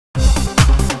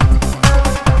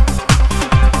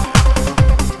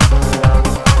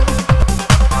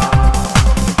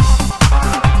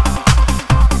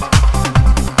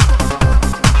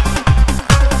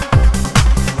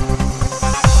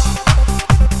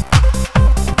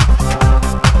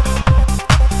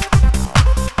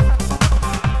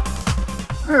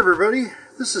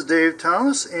This is Dave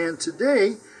Thomas, and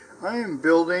today I am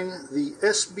building the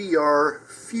SBR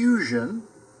Fusion,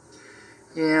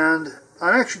 and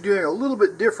I'm actually doing a little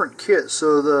bit different kit.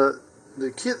 So the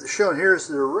kit that's shown here is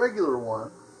the regular one,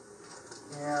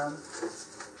 and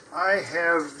I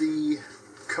have the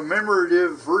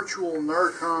commemorative Virtual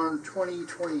Narcon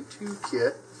 2022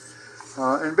 kit,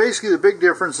 and basically the big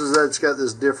difference is that it's got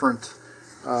this different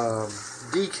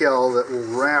decal that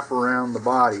will wrap around the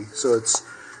body, so it's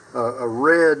a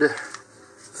red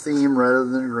theme rather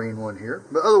than a green one here,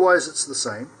 but otherwise it's the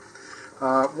same.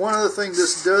 One other thing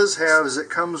this does have is it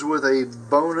comes with a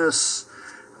bonus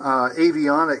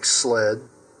avionics sled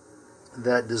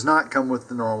that does not come with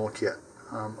the normal kit.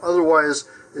 Otherwise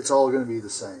it's all going to be the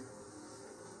same.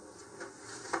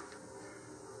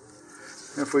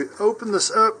 If we open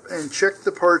this up and check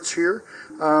the parts here,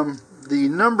 the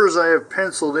numbers I have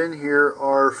penciled in here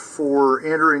are for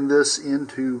entering this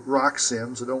into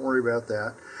RockSim, so don't worry about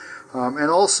that. And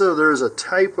also there's a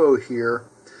typo here.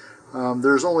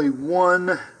 There's only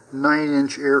one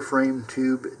 9-inch airframe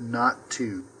tube, not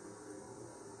two.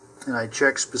 And I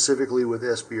checked specifically with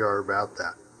SBR about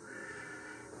that.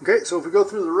 Okay, so if we go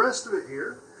through the rest of it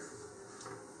here,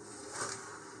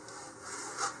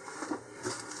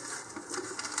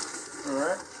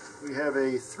 alright, we have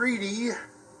a 3D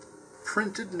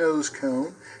printed nose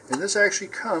cone, and this actually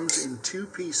comes in two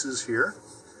pieces here,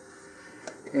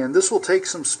 and this will take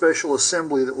some special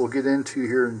assembly that we'll get into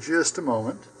here in just a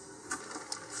moment.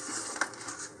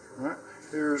 All right,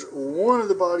 here's one of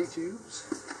the body tubes.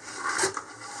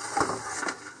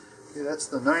 Okay, that's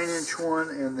the 9-inch one,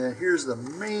 and then here's the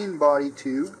main body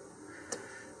tube.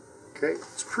 Okay,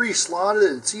 it's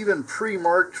pre-slotted, it's even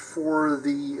pre-marked for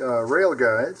the rail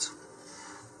guides.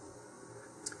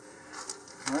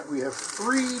 Alright, we have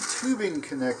 3 tubing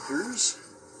connectors.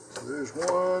 So there's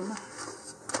 1,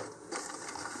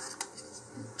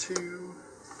 2,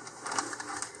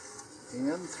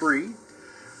 and 3.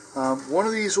 One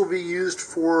of these will be used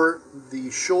for the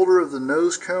shoulder of the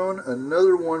nose cone.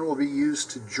 Another one will be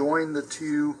used to join the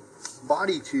two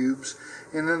body tubes.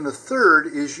 And then the third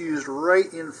is used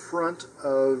right in front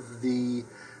of the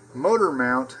motor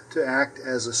mount to act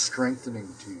as a strengthening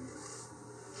tube.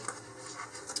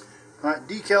 Alright,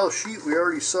 decal sheet, we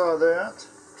already saw that.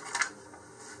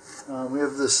 We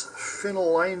have this fin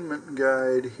alignment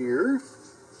guide here.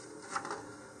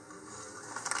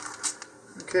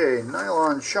 Okay,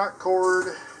 nylon shock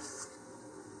cord,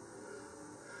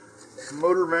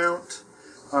 motor mount,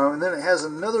 and then it has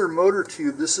another motor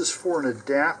tube. This is for an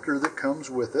adapter that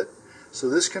comes with it. So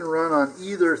this can run on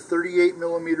either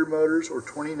 38mm motors or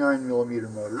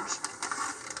 29mm motors.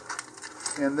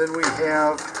 And then we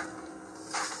have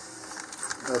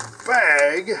a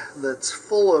bag that's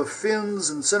full of fins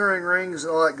and centering rings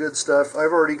and all that good stuff.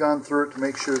 I've already gone through it to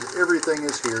make sure that everything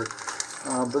is here.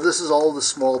 But this is all the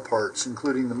small parts,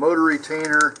 including the motor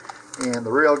retainer and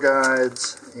the rail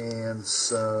guides and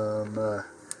some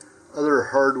other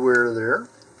hardware there.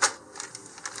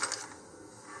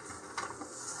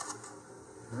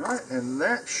 Alright, and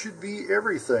that should be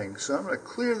everything. So I'm going to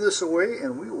clear this away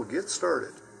and we will get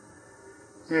started.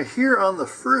 Now here on the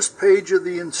first page of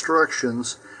the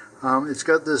instructions, it's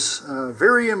got this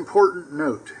very important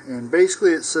note, and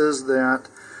basically it says that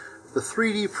the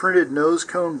 3D printed nose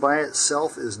cone by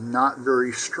itself is not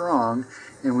very strong,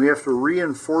 and we have to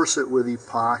reinforce it with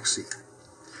epoxy.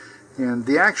 And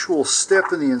the actual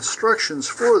step in the instructions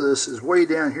for this is way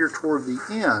down here toward the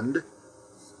end.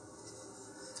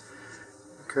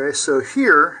 Okay, so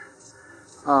here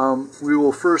we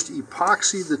will first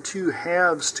epoxy the two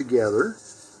halves together.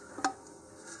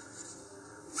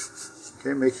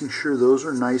 Okay, making sure those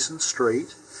are nice and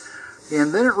straight.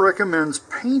 And then it recommends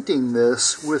painting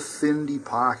this with thinned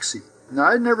epoxy. Now,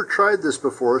 I'd never tried this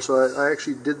before, so I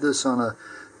actually did this on a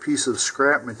piece of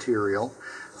scrap material.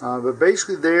 But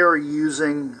basically they are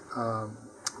using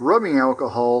rubbing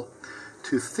alcohol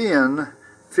to thin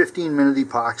 15-minute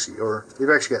epoxy, or they've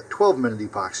actually got 12-minute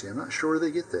epoxy. I'm not sure where they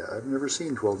get that. I've never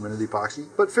seen 12-minute epoxy,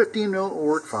 but 15 will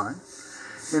work fine.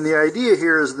 And the idea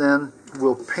here is then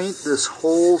we'll paint this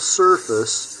whole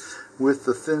surface with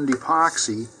the thinned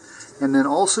epoxy, and then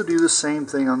also do the same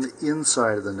thing on the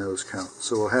inside of the nose cone.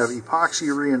 So we'll have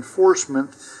epoxy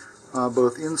reinforcement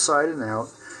both inside and out,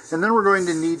 and then we're going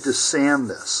to need to sand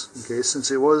this. Okay,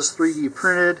 since it was 3D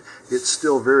printed, it's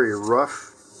still very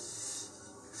rough,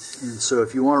 and so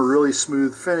if you want a really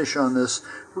smooth finish on this,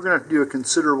 we're going to have to do a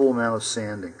considerable amount of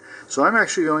sanding. So I'm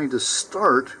actually going to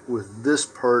start with this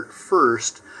part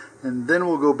first, and then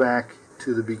we'll go back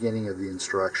to the beginning of the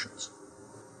instructions.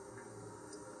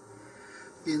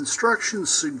 The instructions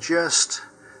suggest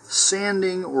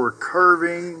sanding or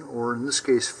carving, or in this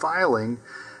case filing,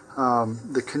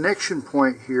 the connection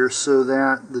point here so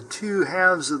that the two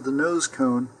halves of the nose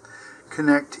cone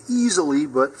connect easily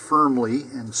but firmly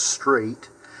and straight.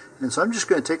 And so I'm just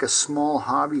going to take a small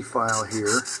hobby file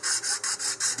here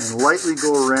and lightly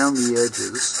go around the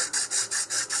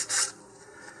edges,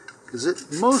 because it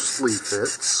mostly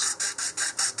fits.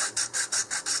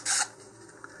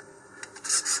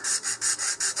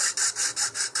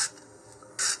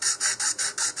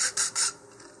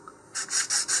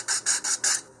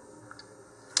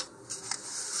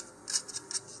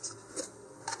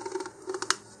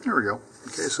 There we go.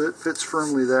 Okay, so it fits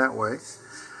firmly that way.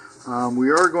 We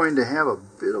are going to have a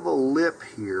bit of a lip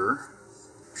here.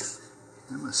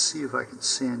 I'm going to see if I can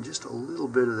sand just a little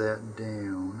bit of that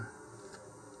down.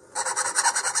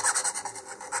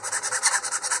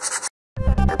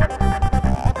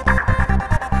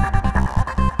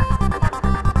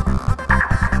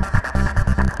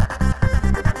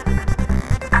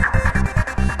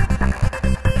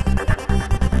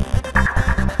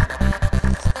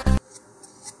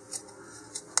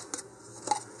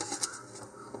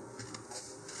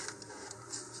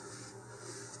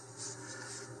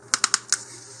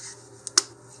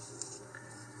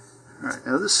 Alright,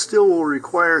 now this still will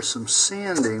require some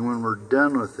sanding when we're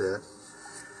done with it,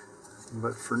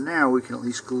 but for now we can at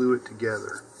least glue it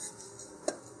together.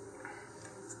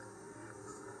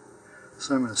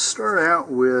 So I'm going to start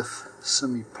out with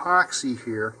some epoxy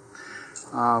here,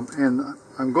 and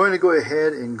I'm going to go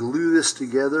ahead and glue this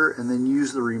together and then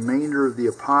use the remainder of the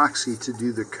epoxy to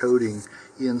do the coating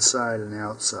inside and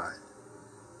outside.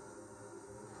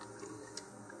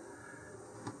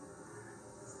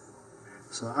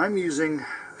 So I'm using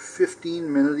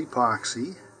 15-minute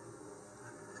epoxy.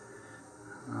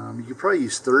 You could probably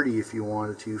use 30 if you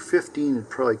wanted to. 15 would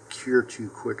probably cure too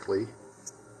quickly.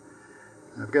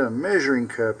 I've got a measuring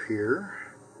cup here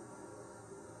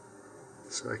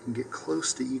so I can get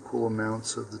close to equal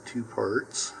amounts of the two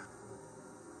parts.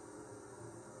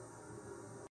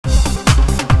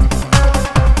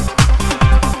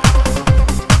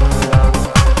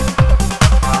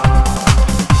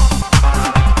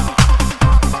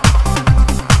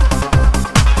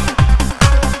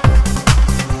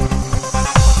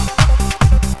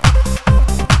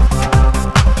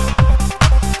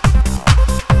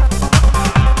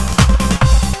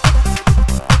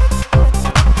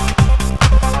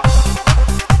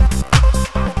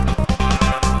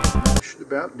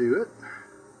 About do it.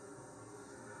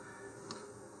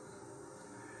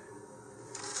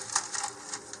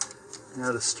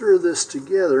 Now to stir this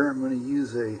together, I'm going to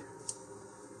use a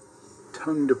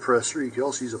tongue depressor. You can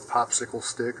also use a popsicle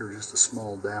stick or just a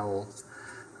small dowel.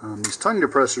 These tongue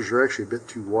depressors are actually a bit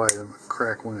too wide. I'm going to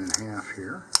crack one in half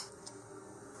here.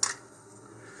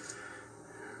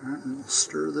 Alright, and we'll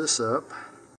stir this up.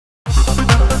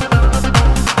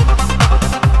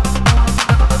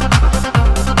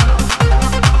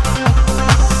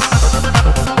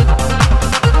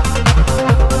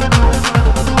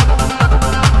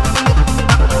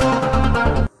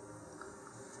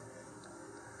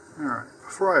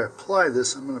 Before I apply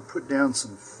this, I'm going to put down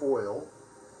some foil.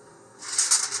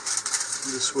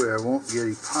 This way I won't get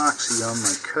epoxy on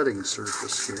my cutting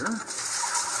surface here.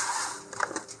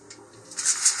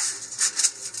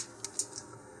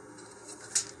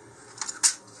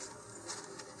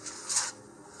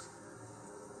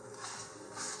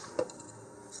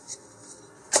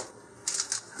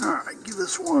 Alright, give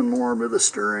this one more bit of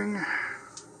stirring.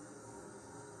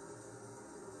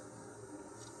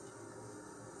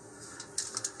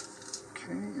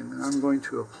 And then I'm going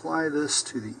to apply this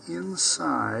to the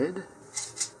inside.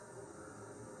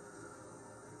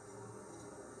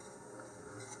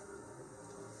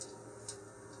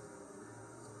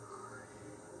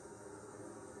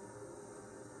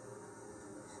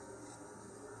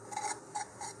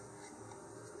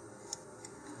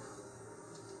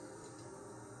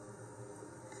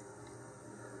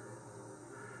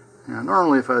 Now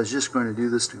normally if I was just going to do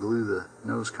this to glue the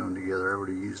nose cone together, I would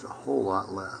have used a whole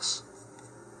lot less.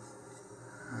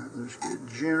 There's a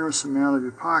generous amount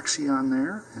of epoxy on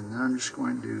there, and then I'm just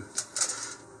going to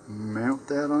mount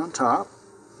that on top.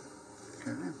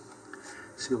 Okay.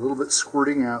 See a little bit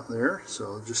squirting out there, so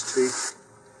I'll just take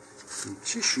the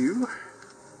tissue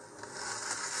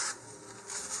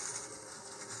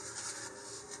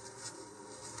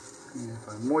and if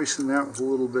I moisten that with a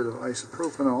little bit of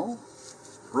isopropanol,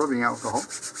 rubbing alcohol,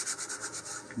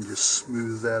 I can just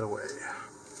smooth that away.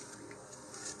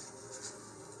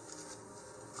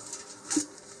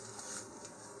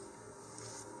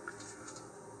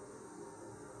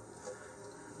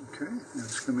 Okay, I'm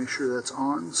just going to make sure that's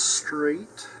on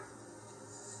straight.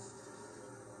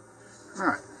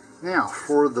 Alright, now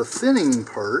for the thinning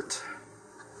part,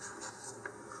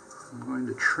 I'm going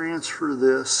to transfer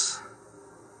this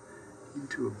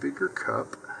into a bigger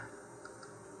cup.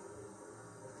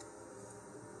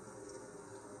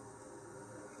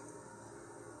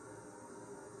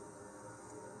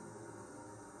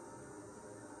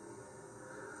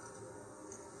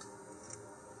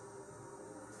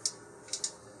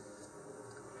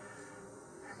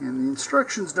 And the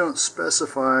instructions don't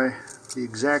specify the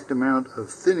exact amount of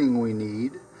thinning we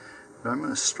need, but I'm going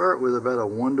to start with about a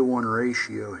 1-to-1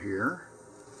 ratio here.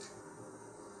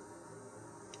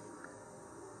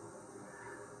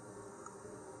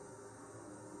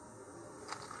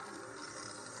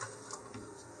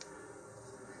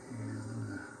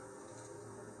 And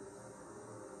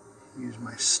use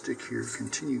my stick here to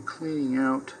continue cleaning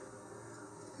out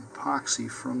epoxy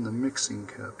from the mixing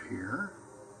cup here.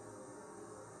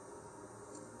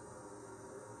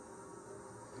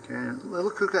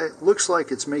 Okay, it looks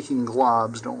like it's making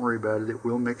globs. Don't worry about it. It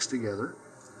will mix together.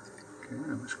 Okay,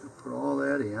 I'm just going to put all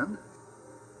that in.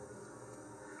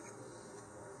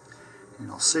 And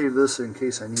I'll save this in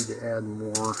case I need to add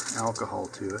more alcohol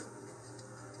to it.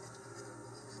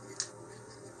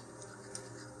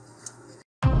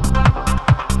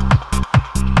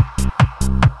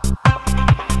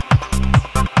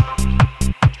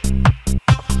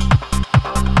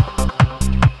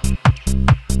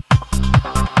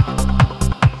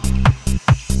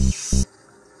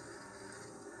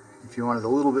 If you want it a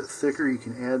little bit thicker, you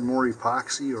can add more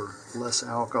epoxy or less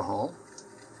alcohol.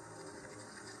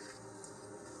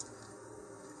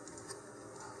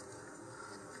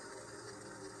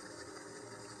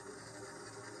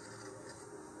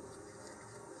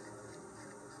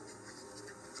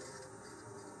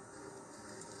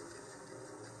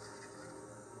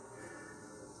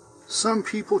 Some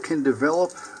people can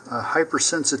develop a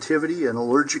hypersensitivity, an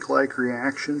allergic-like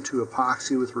reaction to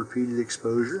epoxy with repeated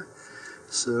exposure.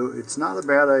 So it's not a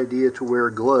bad idea to wear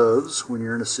gloves when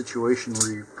you're in a situation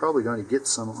where you're probably going to get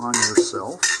some on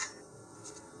yourself.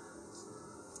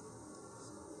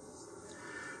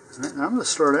 All right, now I'm going to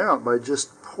start out by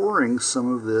just pouring some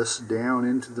of this down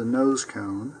into the nose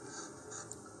cone.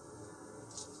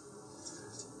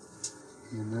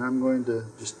 And then I'm going to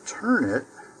just turn it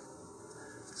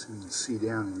so you can see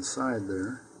down inside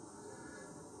there.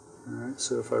 All right,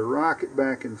 so if I rock it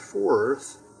back and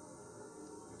forth,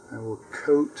 I will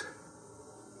coat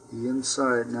the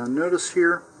inside. Now notice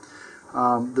here,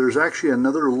 there's actually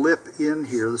another lip in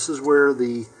here. This is where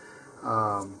the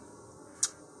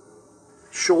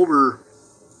shoulder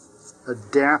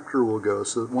adapter will go.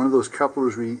 So one of those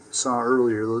couplers we saw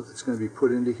earlier, it's going to be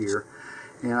put into here.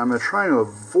 And I'm going to try to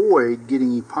avoid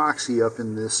getting epoxy up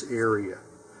in this area.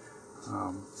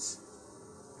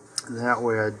 That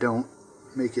way I don't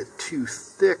make it too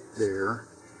thick there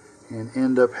and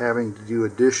end up having to do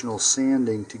additional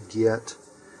sanding to get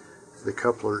the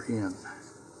coupler in.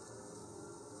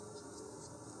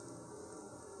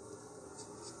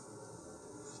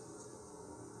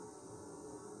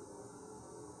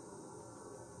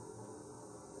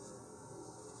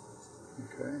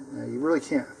 Okay, now you really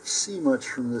can't see much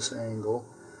from this angle,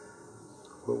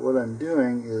 but what I'm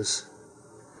doing is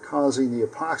causing the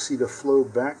epoxy to flow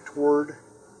back toward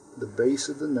the base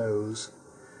of the nose.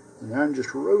 And now I'm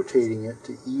just rotating it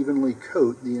to evenly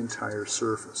coat the entire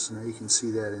surface. Now you can see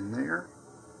that in there.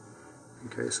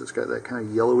 Okay, so it's got that kind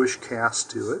of yellowish cast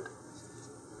to it.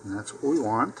 And that's what we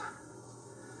want.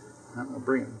 I'm going to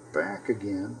bring it back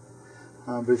again.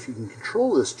 But if you can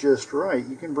control this just right,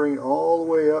 you can bring it all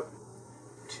the way up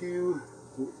to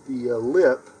the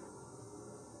lip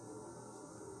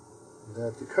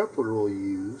that the coupler will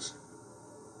use.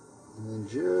 And then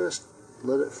just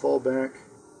let it fall back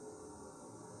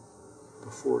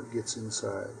before it gets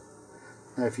inside.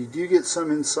 Now if you do get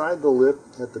some inside the lip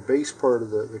at the base part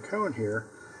of the cone here,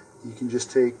 you can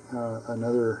just take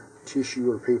another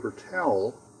tissue or paper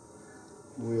towel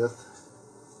with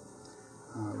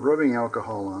rubbing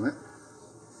alcohol on it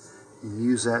and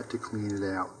use that to clean it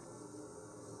out.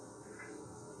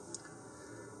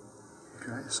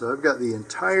 Okay, so I've got the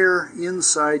entire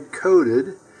inside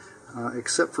coated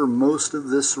except for most of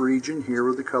this region here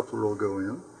where the coupler will go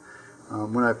in.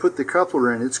 When I put the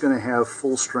coupler in, it's going to have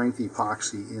full strength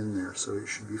epoxy in there, so it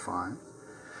should be fine.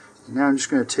 And now I'm just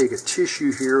going to take a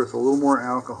tissue here with a little more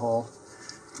alcohol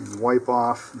and wipe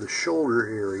off the shoulder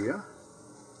area.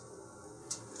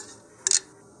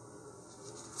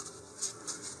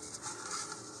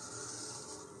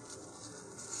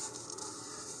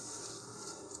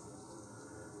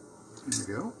 There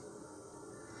we go.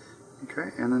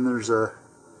 Okay, and then there's a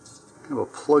kind of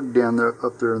a plug down there,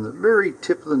 up there in the very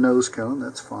tip of the nose cone.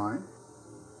 That's fine.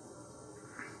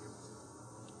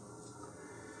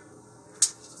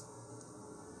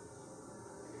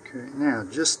 Okay, now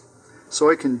just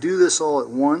so I can do this all at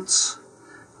once,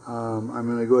 I'm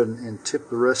going to go ahead and tip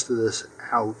the rest of this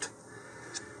out.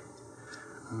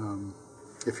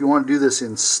 If you want to do this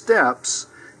in steps,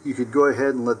 you could go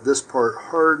ahead and let this part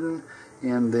harden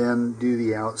and then do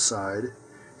the outside,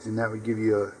 and that would give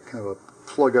you a kind of a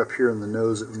plug up here in the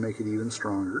nose that would make it even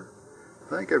stronger.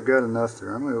 I think I've got enough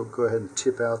there. I'm going to go ahead and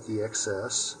tip out the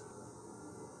excess.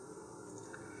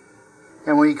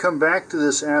 And when you come back to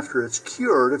this after it's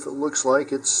cured, if it looks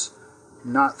like it's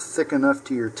not thick enough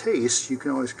to your taste, you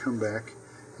can always come back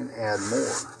and add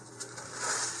more.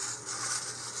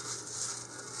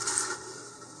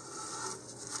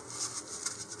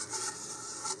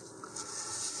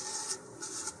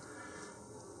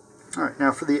 Alright,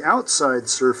 now for the outside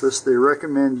surface, they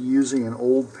recommend using an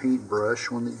old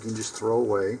paintbrush, one that you can just throw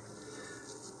away.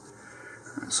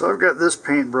 So I've got this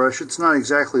paintbrush. It's not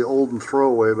exactly old and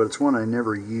throwaway, but it's one I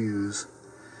never use.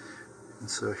 And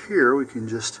so here we can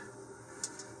just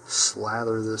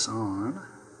slather this on.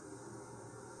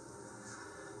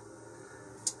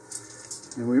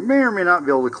 And we may or may not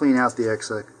be able to clean out the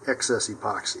excess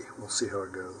epoxy. We'll see how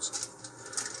it goes.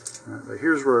 Alright, but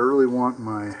here's where I really want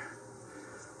my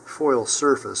foil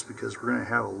surface, because we're going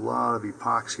to have a lot of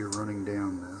epoxy running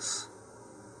down this.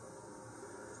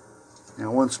 Now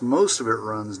once most of it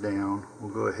runs down,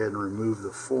 we'll go ahead and remove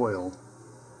the foil,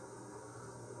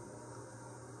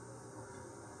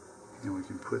 and we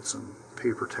can put some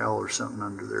paper towel or something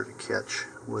under there to catch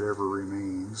whatever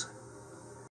remains.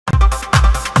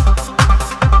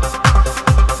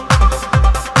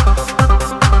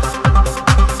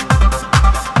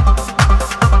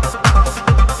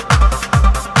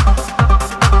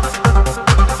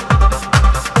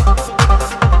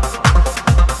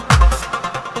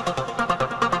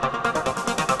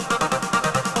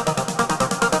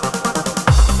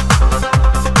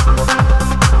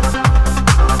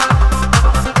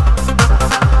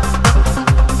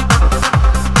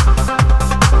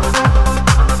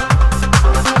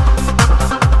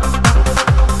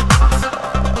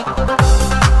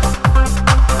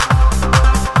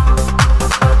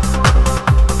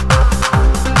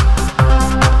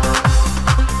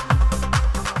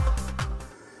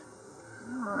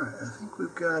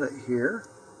 Got it here.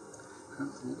 A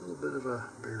little bit of a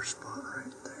bare spot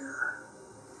right there.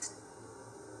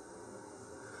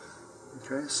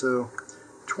 Okay, so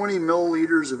 20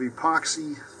 milliliters of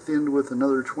epoxy thinned with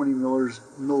another 20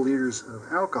 milliliters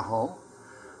of alcohol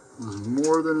was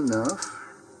more than enough.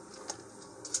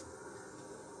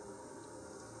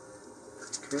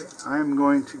 Okay, I'm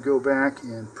going to go back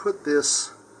and put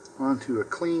this onto a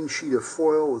clean sheet of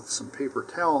foil with some paper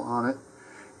towel on it,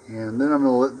 and then I'm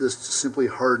going to let this simply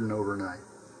harden overnight.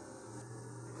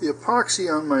 The epoxy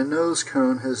on my nose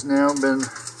cone has now been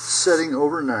setting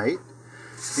overnight,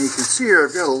 and you can see here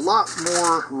I've got a lot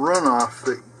more runoff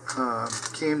that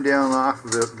came down off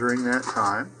of it during that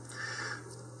time.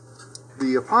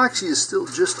 The epoxy is still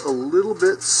just a little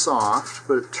bit soft,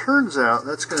 but it turns out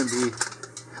that's going to be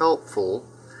helpful,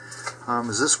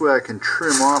 as this way I can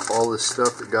trim off all this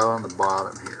stuff that got on the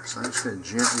bottom here. So I'm just going to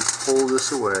gently pull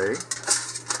this away.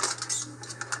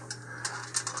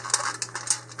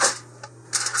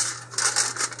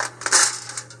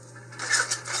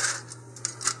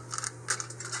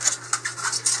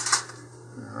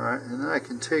 Alright, and then I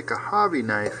can take a hobby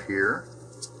knife here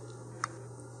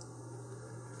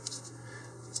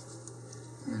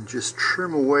and just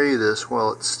trim away this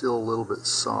while it's still a little bit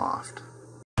soft.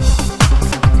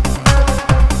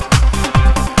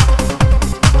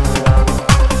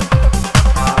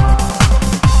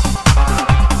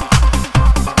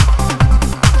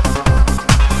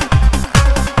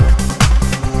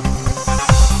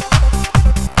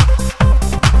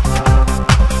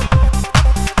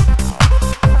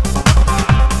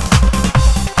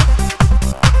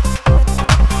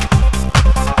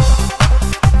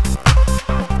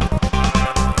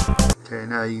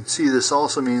 Now you can see this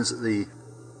also means that the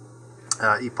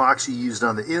epoxy used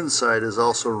on the inside is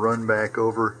also run back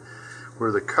over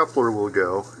where the coupler will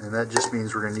go, and that just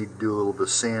means we're going to need to do a little bit of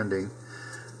sanding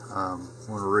when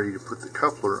we're ready to put the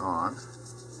coupler on.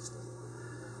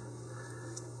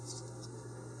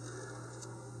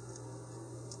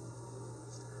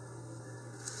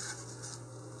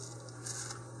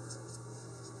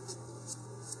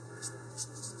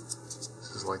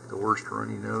 This is like the worst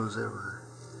runny nose ever.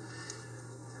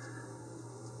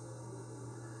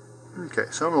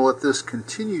 Okay, so I'm going to let this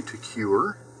continue to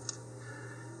cure,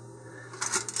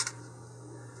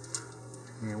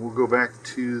 and we'll go back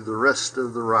to the rest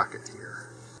of the rocket here.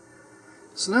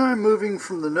 So now I'm moving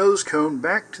from the nose cone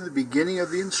back to the beginning of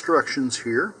the instructions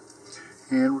here,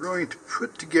 and we're going to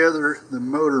put together the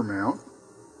motor mount.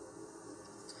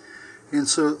 And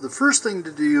so the first thing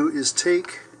to do is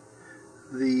take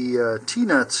the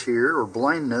T-nuts here, or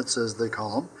blind nuts as they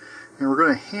call them, and we're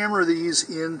going to hammer these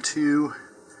into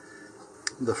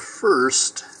the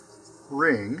first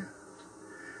ring.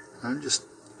 I'm just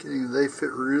getting, they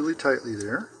fit really tightly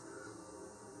there.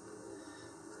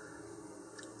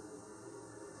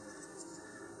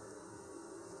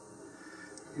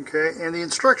 Okay, and the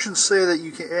instructions say that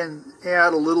you can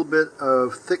add a little bit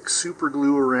of thick super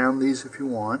glue around these if you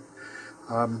want.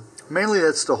 Mainly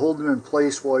that's to hold them in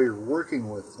place while you're working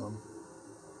with them.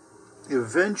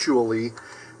 Eventually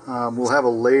we'll have a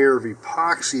layer of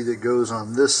epoxy that goes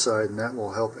on this side, and that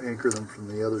will help anchor them from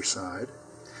the other side.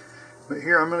 But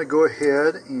here I'm going to go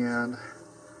ahead and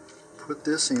put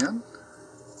this in.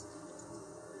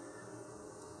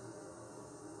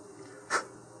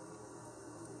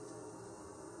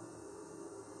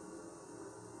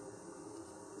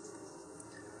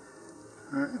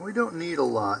 Alright, we don't need a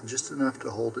lot, just enough to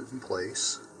hold it in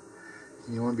place.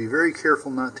 And you want to be very careful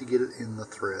not to get it in the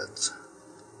threads.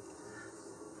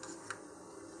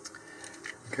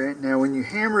 Okay, now when you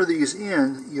hammer these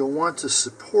in, you'll want to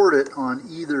support it on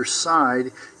either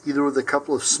side, either with a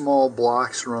couple of small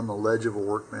blocks or on the ledge of a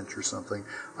workbench or something.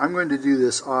 I'm going to do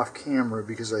this off camera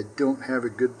because I don't have a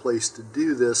good place to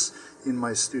do this in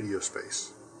my studio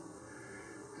space.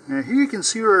 Now here you can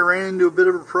see where I ran into a bit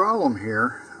of a problem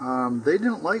here. They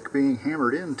didn't like being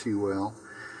hammered in too well,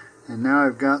 and now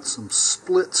I've got some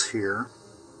splits here.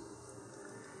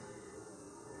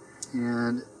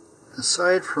 And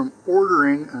aside from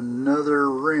ordering another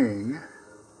ring,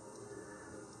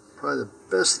 probably the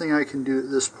best thing I can do at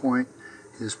this point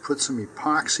is put some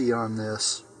epoxy on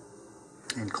this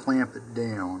and clamp it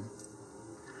down.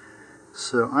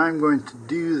 So I'm going to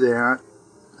do that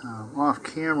off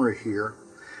camera here.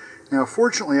 Now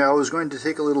fortunately I was going to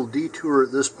take a little detour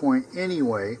at this point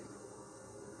anyway.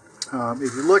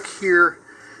 If you look here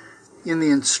in the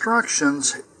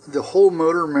instructions, the whole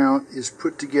motor mount is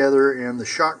put together and the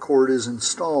shock cord is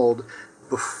installed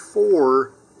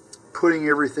before putting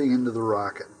everything into the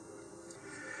rocket.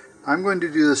 I'm going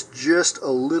to do this just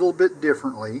a little bit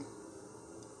differently.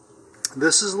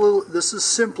 This is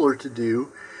simpler to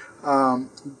do,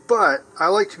 but I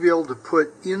like to be able to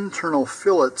put internal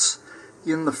fillets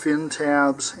in the fin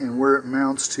tabs and where it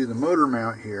mounts to the motor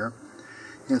mount here.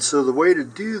 And so the way to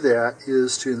do that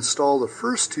is to install the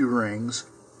first two rings,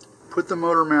 put the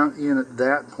motor mount in at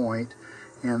that point,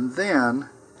 and then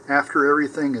after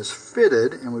everything is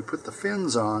fitted and we put the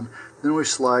fins on, then we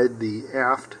slide the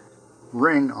aft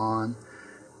ring on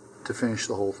to finish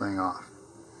the whole thing off.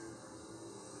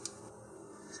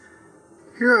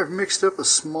 Here I've mixed up a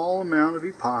small amount of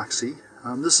epoxy.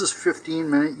 This is 15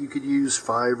 minute, you could use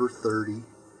 5 or 30.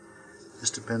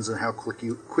 Just depends on how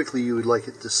quickly you would like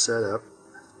it to set up.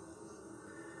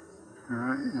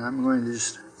 Alright, and I'm going to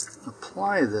just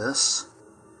apply this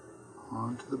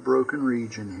onto the broken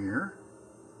region here.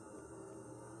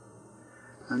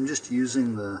 I'm just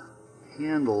using the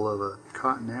handle of a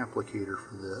cotton applicator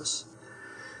for this.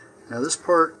 Now this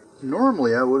part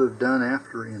normally I would have done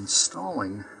after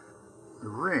installing the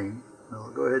ring. I'll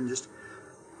go ahead and just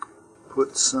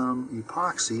put some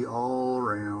epoxy all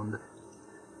around the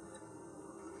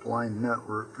blind nut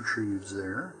where it protrudes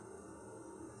there.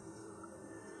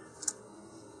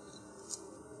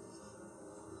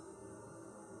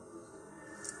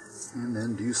 And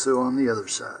then do so on the other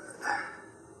side.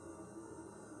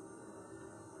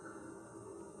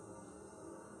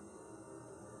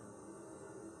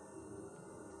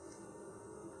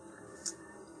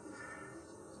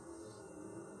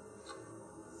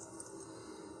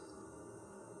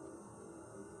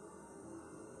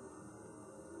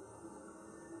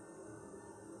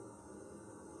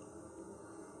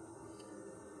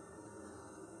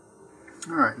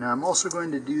 Alright, now I'm also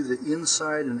going to do the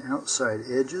inside and outside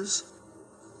edges,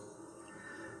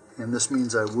 and this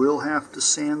means I will have to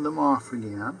sand them off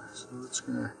again, so it's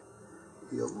going to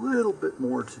be a little bit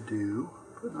more to do,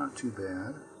 but not too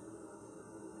bad.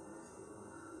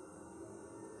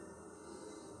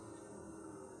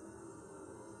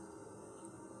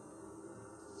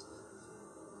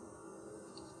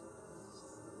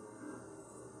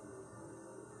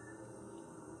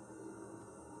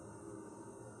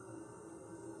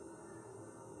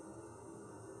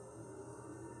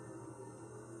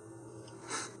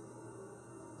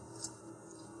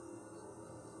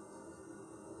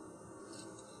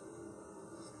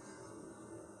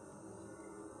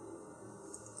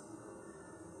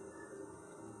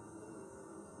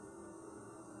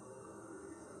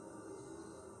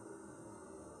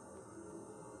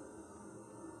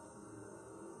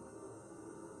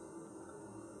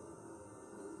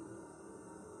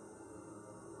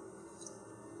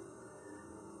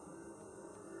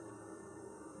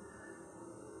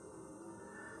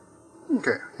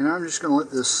 Okay, and I'm just going to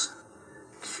let this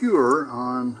cure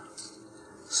on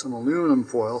some aluminum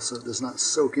foil so it does not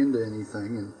soak into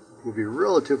anything, and will be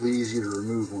relatively easy to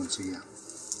remove once again.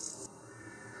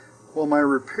 While my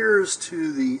repairs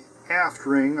to the aft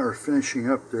ring are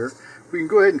finishing up there, we can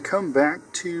go ahead and come back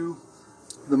to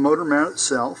the motor mount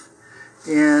itself,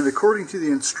 and according to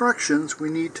the instructions we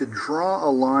need to draw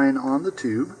a line on the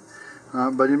tube,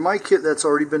 but in my kit that's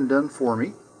already been done for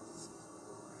me.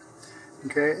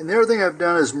 Okay, and the other thing I've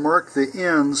done is mark the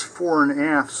ends fore and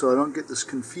aft so I don't get this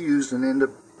confused and end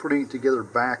up putting it together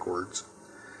backwards.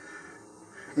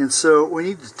 And so we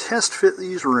need to test fit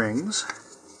these rings.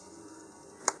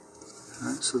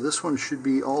 Right, so this one should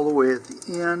be all the way at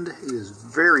the end. It is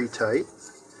very tight.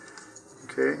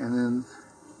 Okay, and then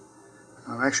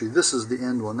actually this is the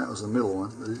end one, that was the middle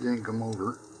one, but it didn't come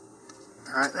over.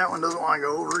 Alright, that one doesn't want to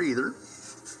go over either.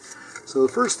 So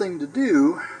the first thing to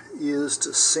do is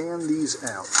to sand these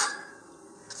out.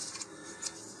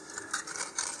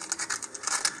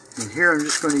 And here I'm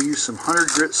just going to use some 100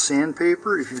 grit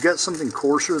sandpaper. If you've got something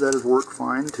coarser, that would work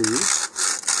fine too.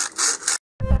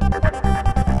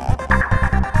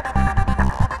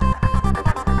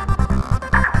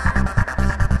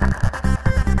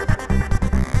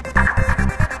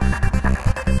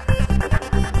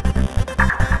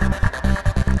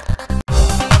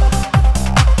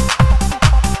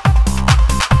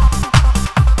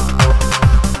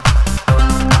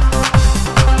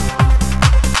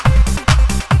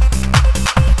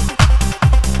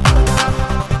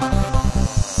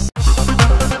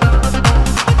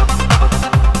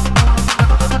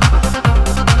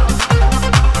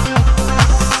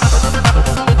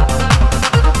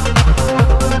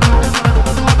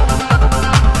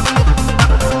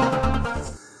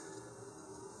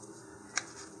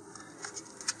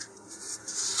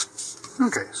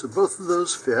 Okay, so both of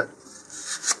those fit.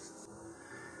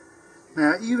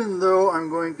 Now, even though I'm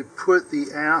going to put the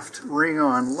aft ring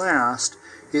on last,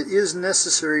 it is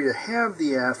necessary to have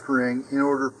the aft ring in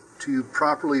order to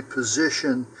properly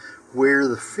position where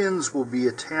the fins will be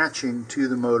attaching to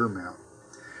the motor mount.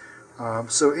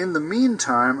 So in the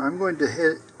meantime, I'm going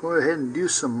to go ahead and do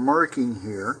some marking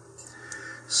here.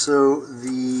 So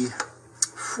the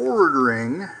forward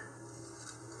ring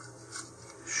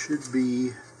should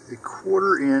be a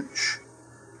 1/4 inch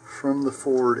from the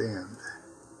forward end.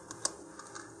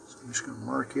 So I'm just going to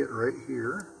mark it right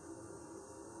here.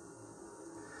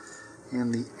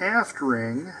 And the aft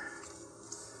ring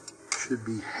should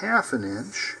be 1/2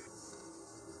 inch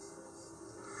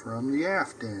from the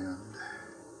aft end.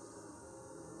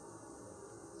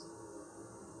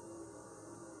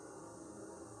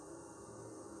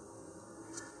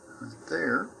 Right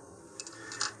there.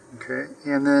 Okay,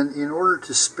 and then in order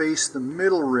to space the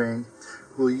middle ring,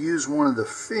 we'll use one of the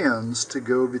fins to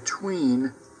go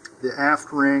between the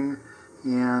aft ring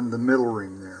and the middle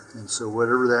ring there. And so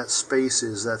whatever that space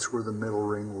is, that's where the middle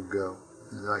ring will go.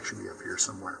 It'll actually be up here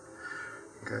somewhere.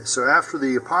 Okay, so after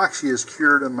the epoxy is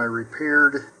cured on my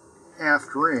repaired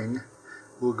aft ring,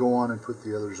 we'll go on and put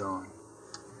the others on.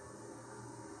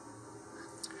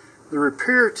 The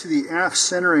repair to the aft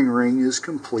centering ring is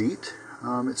complete.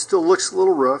 It still looks a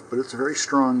little rough, but it's very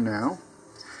strong now.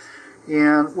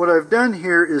 And what I've done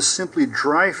here is simply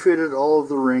dry fitted all of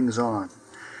the rings on.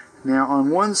 Now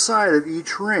on one side of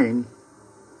each ring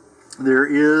there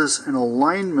is an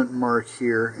alignment mark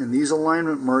here, and these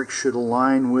alignment marks should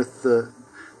align with the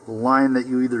line that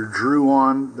you either drew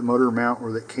on the motor mount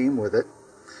or that came with it.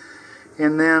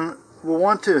 And then we'll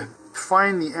want to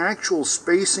find the actual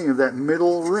spacing of that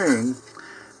middle ring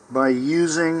by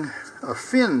using a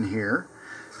fin here.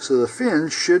 So the fin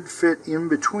should fit in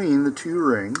between the two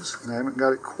rings, and I haven't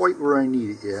got it quite where I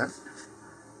need it yet.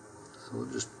 So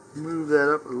we'll just move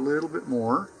that up a little bit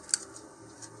more.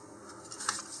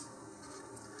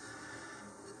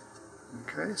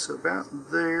 Okay, so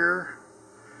about there.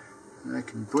 And I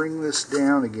can bring this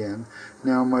down again.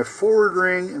 Now my forward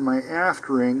ring and my aft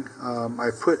ring I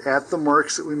put at the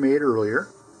marks that we made earlier.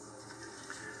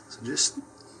 So just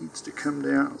needs to come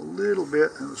down a little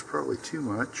bit. That was probably too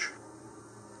much.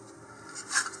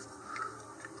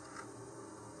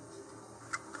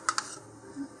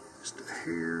 Just a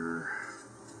hair.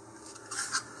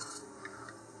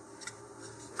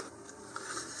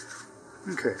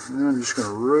 Okay, and then I'm just going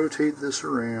to rotate this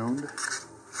around.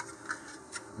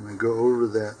 I'm going to go over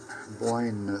that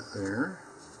blind nut there.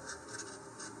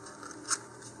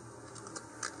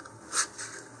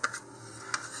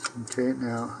 Okay,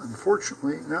 now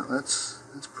unfortunately, no, that's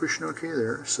pushing okay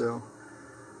there, so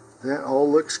that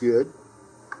all looks good.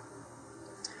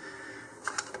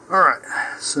 Alright,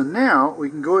 so now we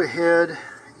can go ahead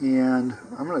And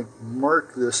I'm going to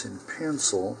mark this in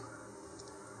pencil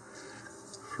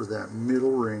for that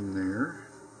middle ring there.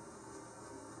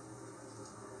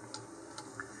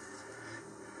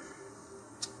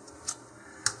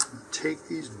 Take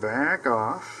these back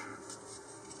off.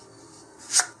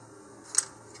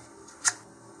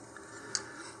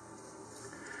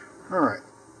 Alright,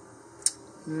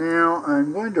 now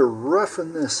I'm going to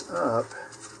roughen this up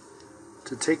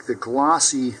to take the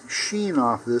glossy sheen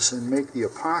off this and make the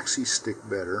epoxy stick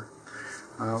better.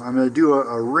 I'm going to do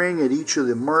a ring at each of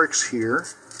the marks here,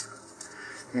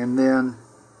 and then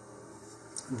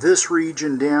this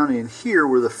region down in here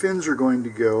where the fins are going to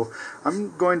go,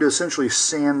 I'm going to essentially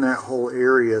sand that whole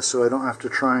area so I don't have to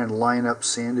try and line up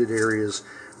sanded areas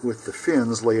with the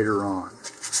fins later on.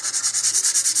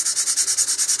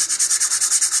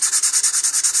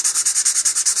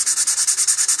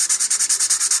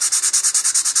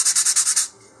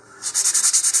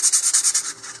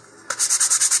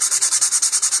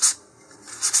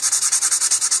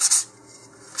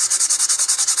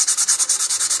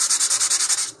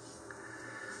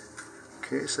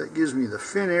 Okay, so that gives me the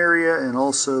fin area and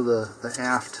also the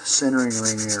aft centering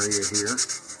ring area here.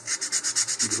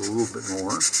 Get a little bit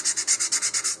more.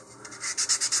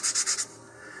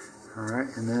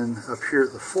 Alright, and then up here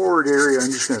at the forward area, I'm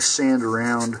just going to sand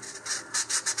around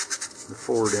the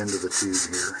forward end of the tube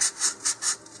here.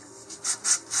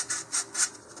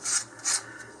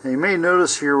 Now you may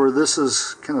notice here where this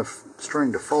is kind of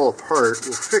starting to fall apart.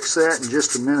 We'll fix that in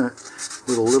just a minute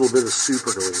with a little bit of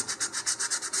super glue.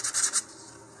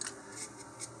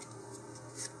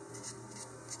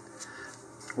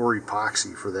 Or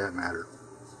epoxy for that matter.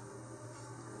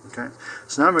 Okay,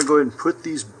 so now I'm going to go ahead and put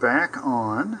these back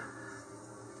on.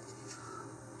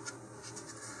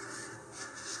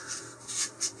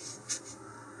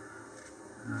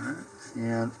 Alright,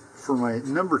 and for my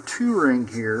number 2 ring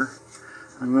here,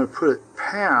 I'm going to put it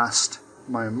past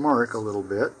my mark a little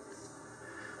bit.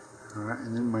 Alright,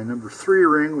 and then my number 3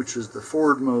 ring, which is the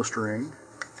forwardmost ring,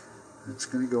 it's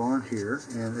going to go on here.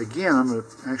 And again, I'm going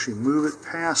to actually move it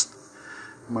past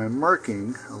my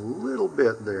marking a little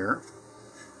bit there.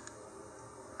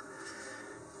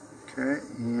 Okay,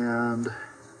 and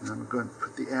I'm going to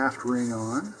put the aft ring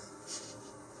on.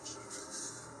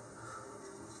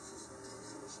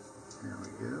 There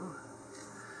we go.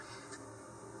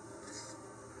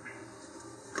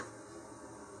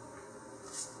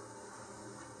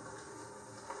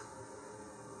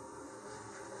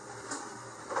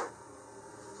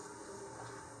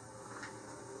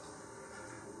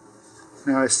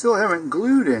 Now I still haven't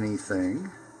glued anything,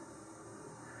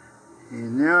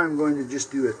 and now I'm going to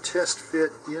just do a test fit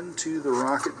into the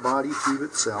rocket body tube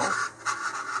itself.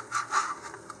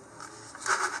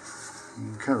 You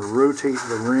can kind of rotate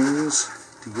the rings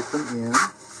to get them in.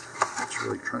 That's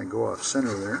really trying to go off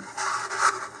center there.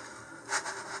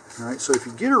 Alright, so if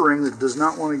you get a ring that does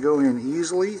not want to go in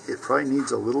easily, it probably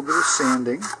needs a little bit of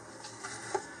sanding.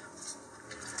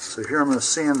 So here I'm going to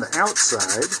sand the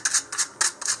outside.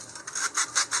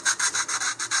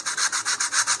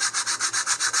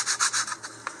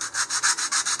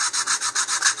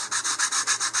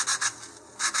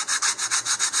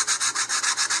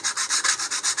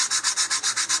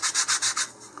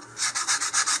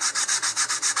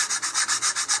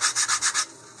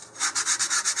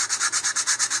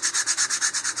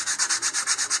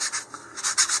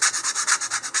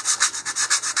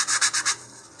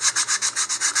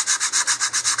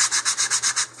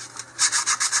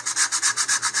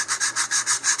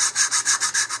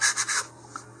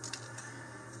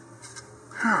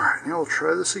 Alright, now we'll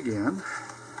try this again.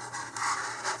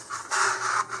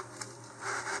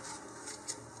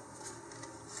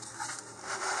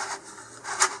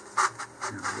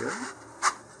 There we go.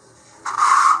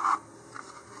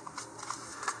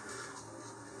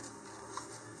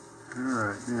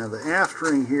 Alright, now the aft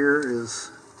ring here is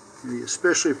going to be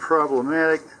especially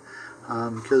problematic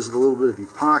because of a little bit of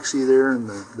epoxy there and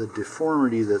the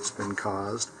deformity that's been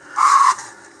caused.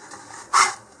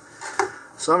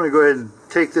 So I'm going to go ahead and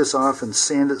take this off and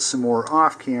sand it some more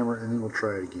off camera, and then we'll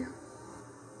try it again.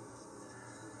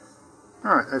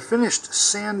 Alright, I finished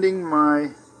sanding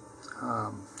my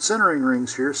centering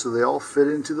rings here so they all fit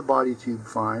into the body tube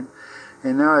fine.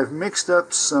 And now I've mixed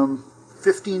up some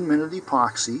 15-minute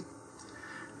epoxy.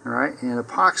 Alright, and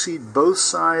epoxied both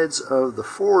sides of the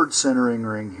forward centering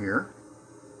ring here.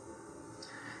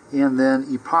 And then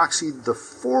epoxied the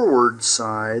forward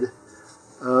side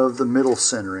of the middle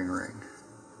centering ring.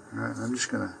 Alright, I'm just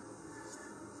going to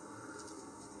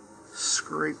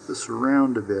scrape this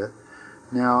around a bit.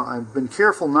 Now, I've been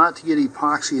careful not to get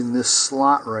epoxy in this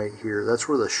slot right here. That's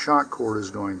where the shock cord is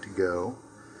going to go.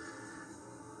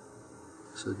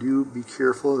 So do be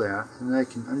careful of that. And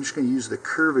I'm just going to use the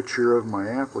curvature of my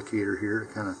applicator here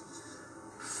to kind of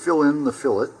fill in the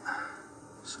fillet,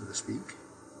 so to speak.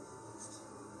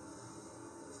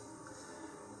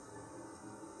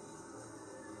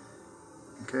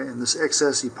 Okay, and this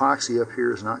excess epoxy up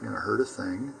here is not going to hurt a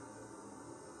thing.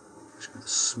 Just going to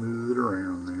smooth it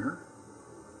around there.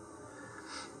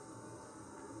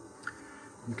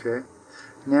 Okay,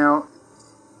 now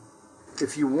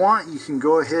if you want, you can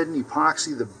go ahead and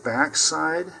epoxy the back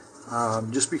side.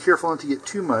 Just be careful not to get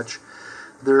too much.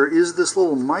 There is this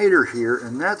little miter here,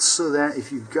 and that's so that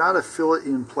if you've got a fillet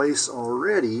in place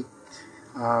already,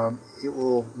 it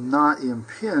will not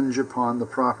impinge upon the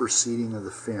proper seating of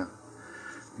the fin.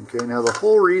 Okay, now the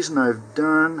whole reason I've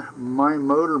done my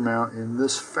motor mount in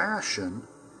this fashion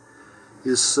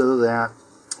is so that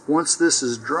once this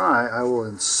is dry, I will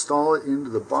install it into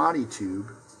the body tube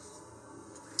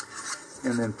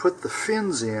and then put the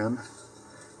fins in,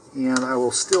 and I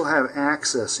will still have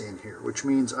access in here, which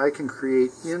means I can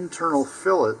create internal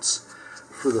fillets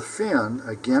for the fin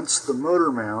against the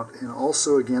motor mount and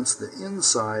also against the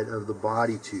inside of the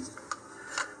body tube.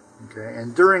 Okay,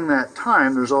 and during that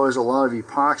time there's always a lot of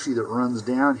epoxy that runs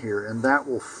down here, and that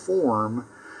will form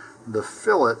the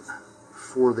fillet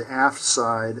for the aft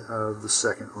side of the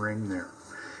second ring there.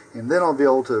 And then I'll be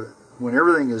able to, when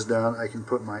everything is done, I can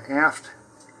put my aft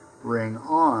ring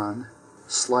on,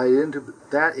 slide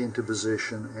that into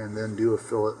position, and then do a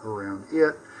fillet around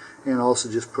it, and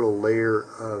also just put a layer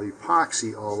of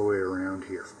epoxy all the way around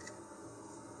here.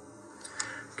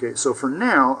 Okay, so for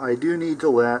now I do need to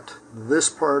let this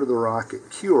part of the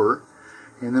rocket cure,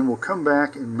 and then we'll come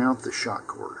back and mount the shock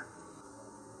cord.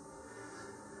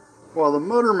 While the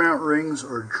motor mount rings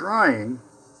are drying,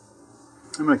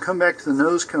 I'm going to come back to the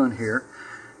nose cone here.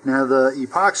 Now the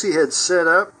epoxy had set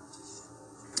up,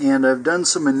 and I've done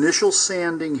some initial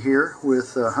sanding here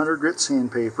with 100 grit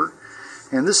sandpaper,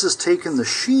 and this has taken the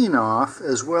sheen off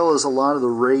as well as a lot of the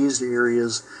raised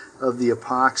areas of the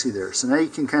epoxy there. So now you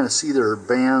can kind of see there are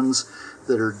bands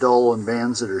that are dull and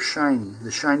bands that are shiny.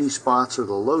 The shiny spots are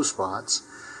the low spots,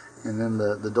 and then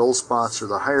the dull spots are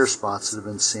the higher spots that have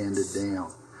been sanded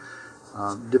down.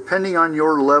 Depending on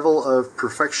your level of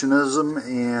perfectionism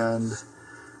and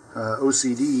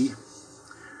OCD,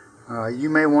 you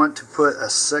may want to put a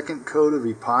second coat of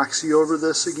epoxy over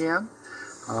this again.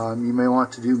 You may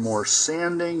want to do more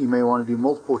sanding. You may want to do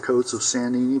multiple coats of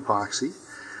sanding and epoxy.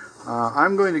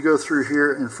 I'm going to go through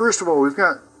here, and first of all, we've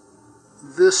got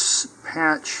this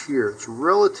patch here. It's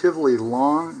relatively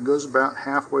long. It goes about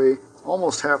halfway,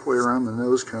 almost halfway around the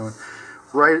nose cone,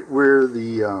 right where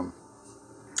the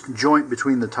joint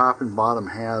between the top and bottom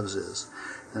halves is.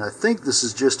 And I think this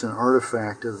is just an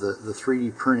artifact of the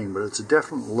 3D printing, but it's a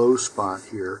definite low spot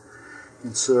here.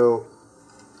 And so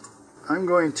I'm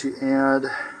going to add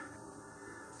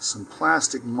some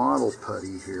plastic model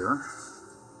putty here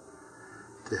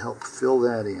to help fill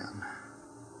that in.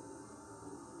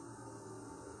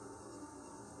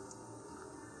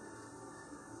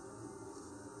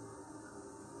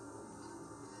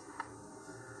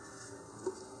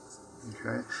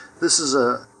 Okay, this is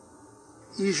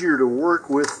easier to work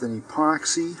with than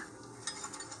epoxy,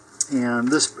 and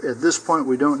at this point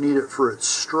we don't need it for its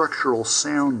structural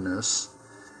soundness.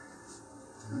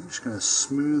 I'm just going to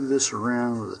smooth this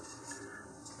around with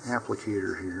an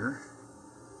applicator here.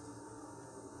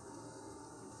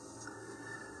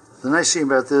 The nice thing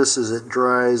about this is it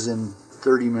dries in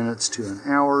 30 minutes to an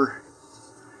hour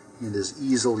and is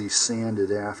easily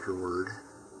sanded afterward.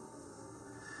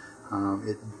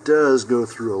 It does go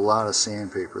through a lot of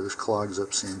sandpaper. This clogs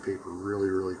up sandpaper really,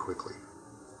 really quickly.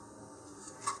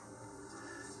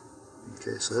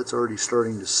 Okay, so that's already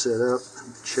starting to set up.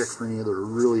 Check for any other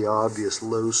really obvious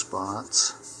low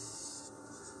spots.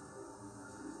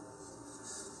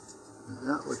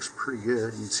 That looks pretty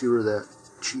good. You can see where that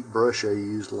cheap brush I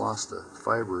used lost the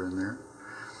fiber in there.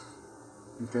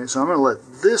 Okay, so I'm going to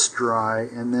let this dry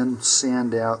and then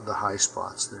sand out the high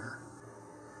spots there.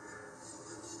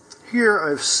 Here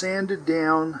I've sanded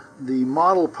down the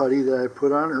model putty that I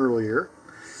put on earlier,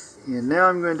 and now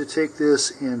I'm going to take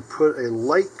this and put a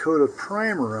light coat of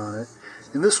primer on it,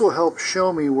 and this will help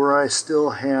show me where I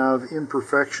still have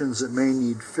imperfections that may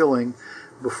need filling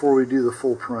before we do the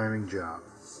full priming job.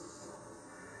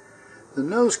 The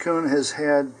nose cone has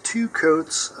had 2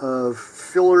 coats of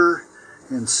filler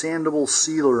and sandable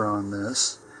sealer on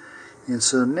this, and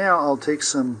so now I'll take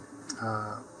some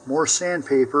more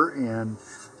sandpaper and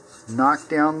knock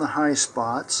down the high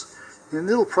spots, and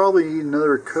it'll probably need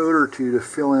another coat or 2 to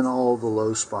fill in all the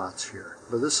low spots here,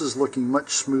 but this is looking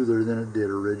much smoother than it did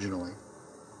originally.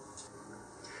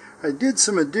 I did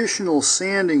some additional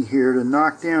sanding here to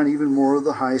knock down even more of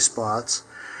the high spots,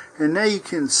 and now you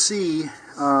can see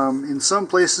in some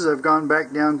places I've gone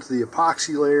back down to the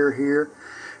epoxy layer here,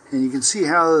 and you can see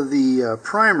how the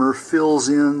primer fills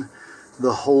in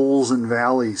the holes and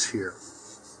valleys here.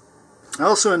 I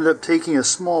also ended up taking a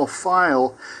small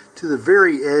file to the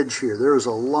very edge here. There was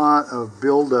a lot of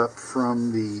buildup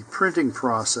from the printing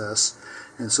process,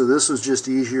 and so this was just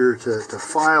easier to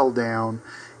file down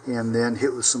and then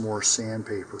hit with some more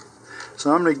sandpaper.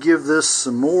 So I'm going to give this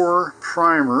some more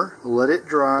primer, let it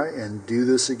dry, and do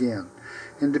this again.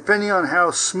 And depending on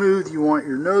how smooth you want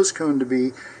your nose cone to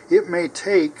be, it may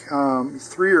take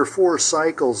 3 or 4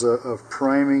 cycles of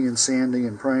priming and sanding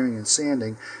and priming and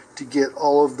sanding to get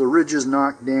all of the ridges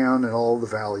knocked down and all the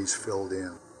valleys filled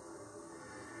in.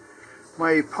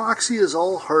 My epoxy is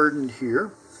all hardened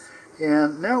here,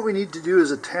 and now what we need to do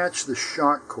is attach the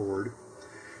shock cord.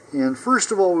 And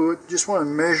first of all, we just want to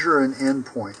measure an end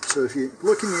point. So if you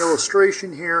look in the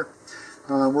illustration here,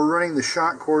 we're running the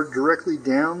shock cord directly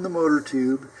down the motor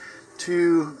tube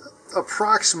to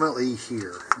approximately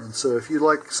here. And so if you'd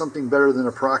like something better than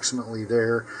approximately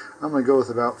there, I'm going to go with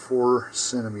about 4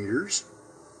 centimeters.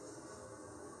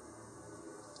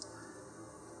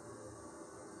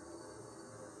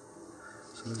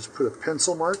 So I'll just put a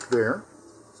pencil mark there.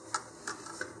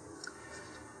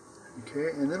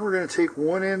 Okay, and then we're going to take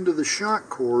one end of the shock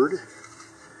cord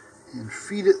and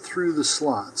feed it through the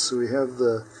slots. So we have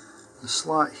the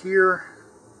slot here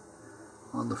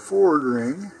on the forward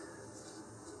ring.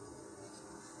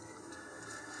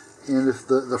 And if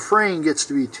the fraying gets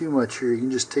to be too much here, you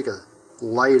can just take a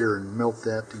lighter and melt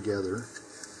that together.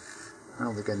 I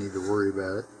don't think I need to worry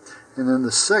about it. And then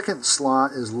the second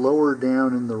slot is lower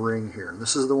down in the ring here.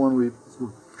 This is the one we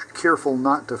were careful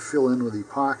not to fill in with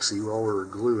epoxy while we were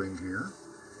gluing here.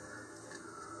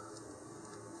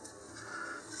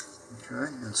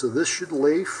 Okay, and so this should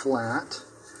lay flat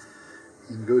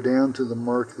and go down to the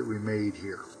mark that we made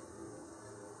here.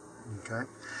 Okay,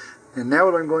 and now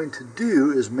what I'm going to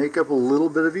do is make up a little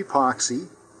bit of epoxy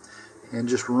and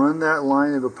just run that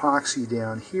line of epoxy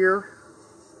down here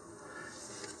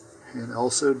and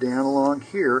also down along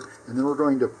here, and then we're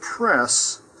going to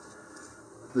press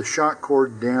the shock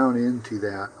cord down into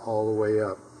that all the way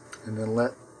up, and then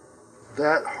let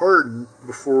that harden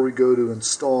before we go to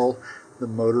install the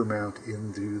motor mount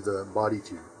into the body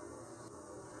tube.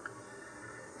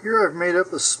 Here I've made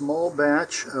up a small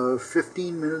batch of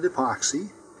 15-minute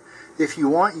epoxy. If you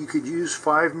want, you could use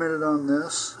 5-minute on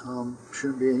this.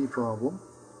 Shouldn't be any problem.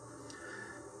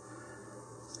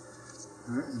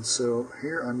 All right, and so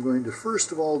here I'm going to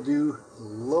first of all do the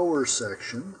lower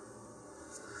section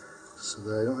so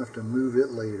that I don't have to move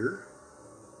it later.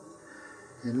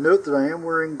 And note that I am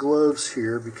wearing gloves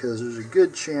here because there's a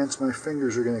good chance my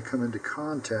fingers are going to come into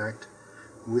contact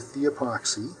with the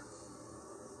epoxy.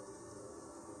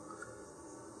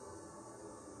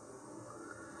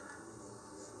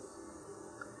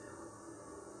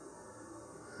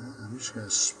 I'm just going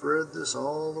to spread this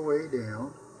all the way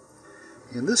down.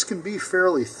 And this can be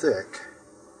fairly thick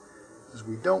because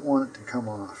we don't want it to come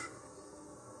off.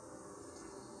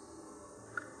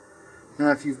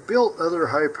 Now if you've built other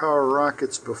high power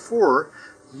rockets before,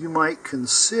 you might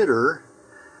consider,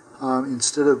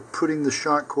 instead of putting the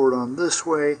shock cord on this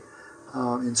way,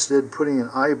 instead putting an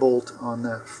eye bolt on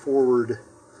that forward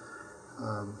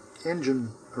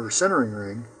engine or centering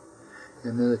ring,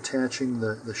 and then attaching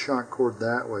the shock cord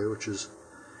that way, which is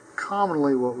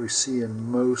commonly what we see in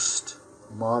most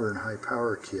modern high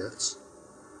power kits.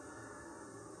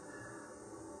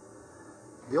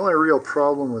 The only real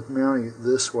problem with mounting it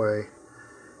this way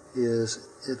is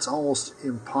it's almost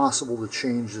impossible to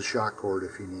change the shock cord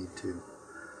if you need to.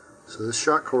 So this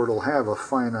shock cord will have a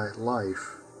finite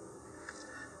life.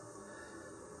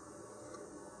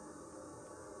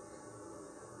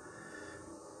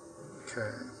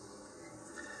 Okay.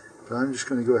 But I'm just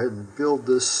going to go ahead and build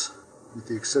this with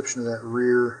the exception of that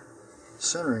rear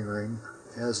centering ring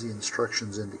as the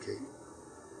instructions indicate.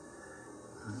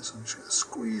 So I'm just going to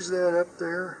squeeze that up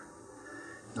there.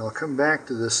 Now I'll come back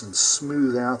to this and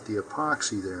smooth out the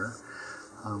epoxy there.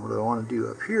 What I want to do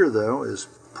up here though is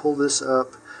pull this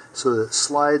up so that it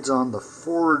slides on the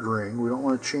forward ring. We don't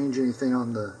want to change anything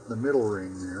on the middle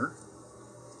ring there.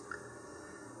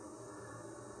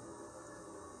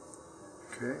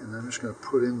 Okay, and I'm just going to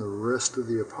put in the rest of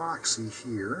the epoxy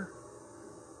here.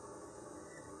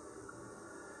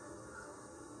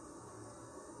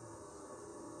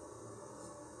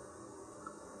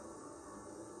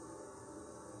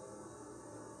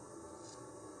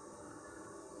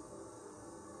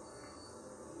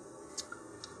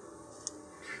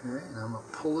 Okay, and I'm going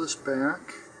to pull this back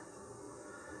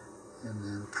and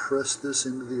then press this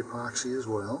into the epoxy as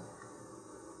well.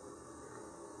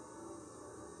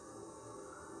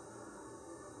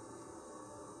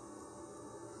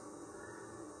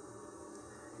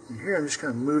 And here I'm just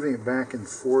kind of moving it back and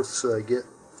forth so I get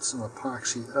some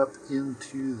epoxy up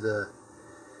into the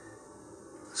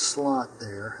slot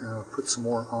there, and I'll put some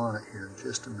more on it here in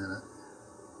just a minute.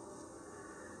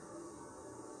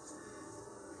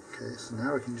 Okay, so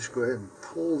now we can just go ahead and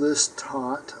pull this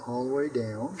taut all the way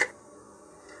down.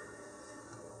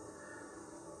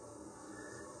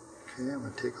 Okay, I'm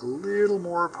going to take a little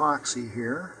more epoxy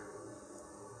here.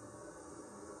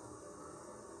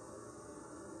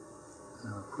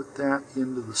 And I'll put that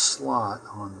into the slot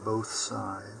on both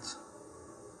sides.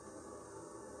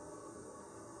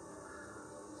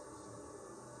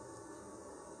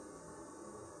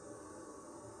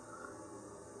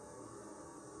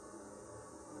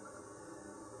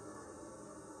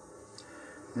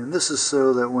 And this is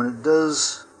so that when it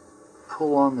does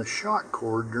pull on the shock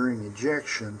cord during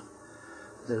ejection,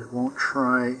 that it won't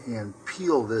try and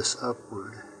peel this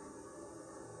upward.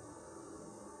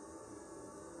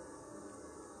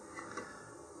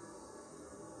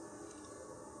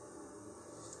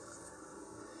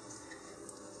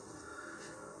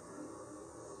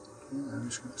 Okay, I'm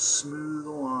just going to smooth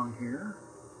along here.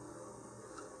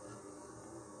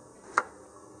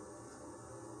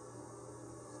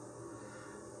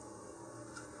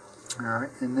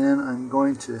 Alright, and then I'm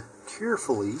going to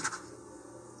carefully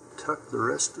tuck the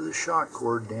rest of the shock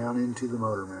cord down into the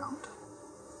motor mount.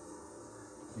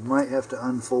 You might have to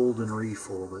unfold and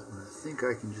refold it, and I think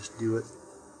I can just do it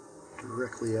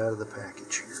directly out of the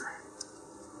package here,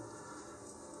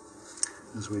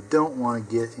 as we don't want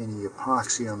to get any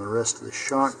epoxy on the rest of the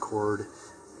shock cord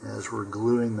as we're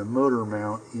gluing the motor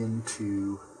mount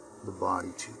into the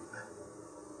body tube.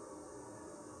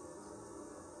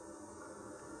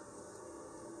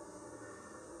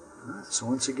 So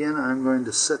once again, I'm going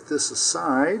to set this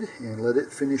aside and let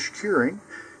it finish curing,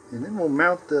 and then we'll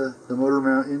mount the motor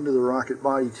mount into the rocket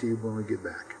body tube when we get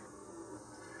back.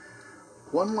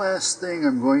 One last thing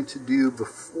I'm going to do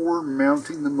before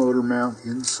mounting the motor mount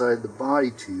inside the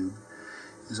body tube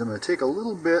is I'm going to take a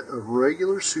little bit of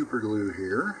regular super glue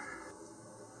here,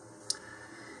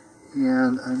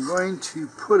 and I'm going to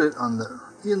put it on the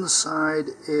inside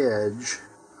edge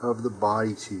of the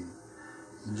body tube.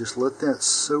 And just let that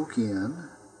soak in.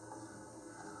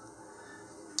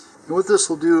 And what this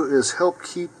will do is help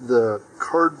keep the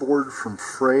cardboard from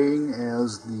fraying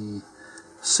as the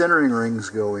centering rings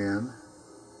go in.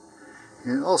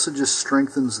 And it also just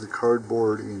strengthens the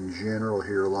cardboard in general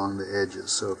here along the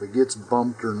edges. So if it gets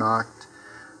bumped or knocked,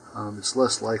 it's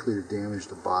less likely to damage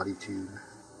the body tube.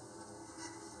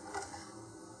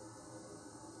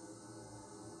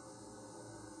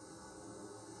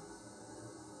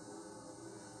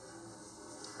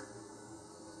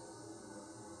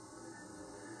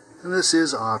 And this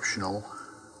is optional.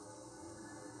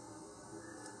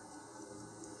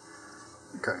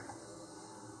 Okay.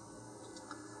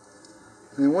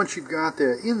 And then once you've got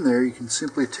that in there, you can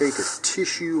simply take a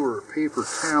tissue or a paper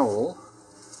towel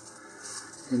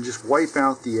and just wipe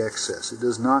out the excess. It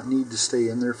does not need to stay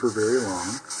in there for very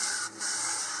long.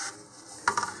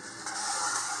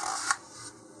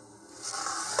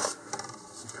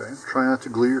 Okay, try not to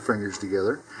glue your fingers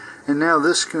together. And now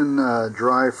this can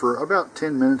dry for about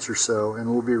 10 minutes or so,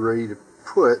 and we'll be ready to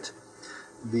put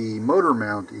the motor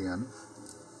mount in.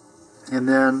 And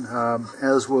then I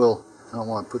don't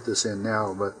want to put this in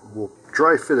now, but we'll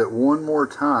dry fit it one more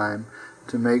time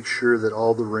to make sure that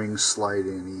all the rings slide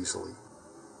in easily.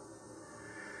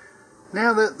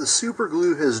 Now that the super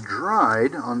glue has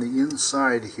dried on the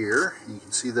inside here, you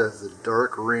can see the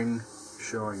dark ring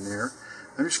showing there.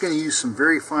 I'm just going to use some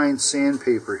very fine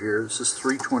sandpaper here. This is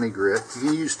 320 grit. You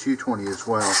can use 220 as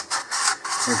well.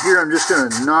 And here I'm just going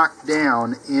to knock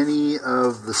down any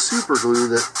of the super glue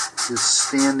that is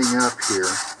standing up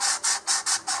here,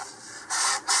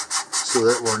 so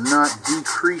that we're not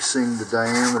decreasing the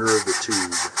diameter of the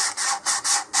tube.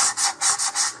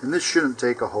 And this shouldn't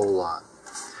take a whole lot.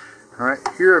 Alright,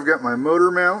 here I've got my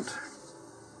motor mount.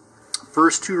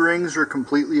 First two rings are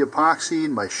completely epoxied.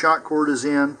 My shock cord is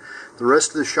in. The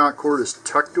rest of the shock cord is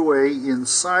tucked away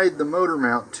inside the motor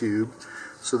mount tube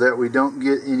so that we don't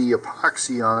get any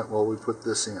epoxy on it while we put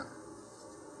this in.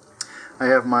 I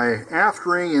have my aft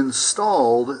ring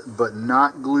installed but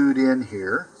not glued in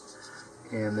here.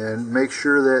 And then make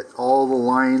sure that all the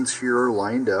lines here are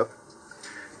lined up.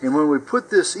 And when we put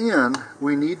this in,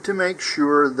 we need to make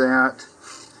sure that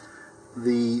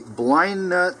the blind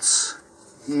nuts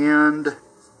and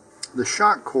the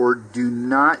shock cord do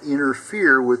not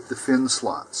interfere with the fin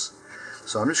slots.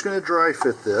 So I'm just going to dry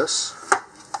fit this.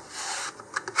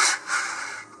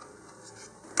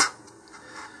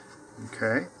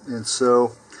 Okay, and so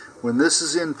when this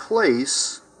is in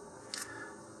place,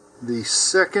 the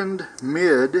second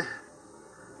mid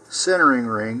centering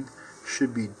ring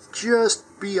should be just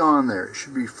beyond there. It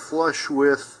should be flush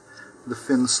with the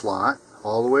fin slot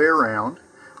all the way around.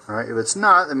 Alright, if it's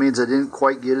not, that means I didn't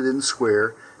quite get it in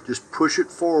square. Just push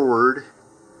it forward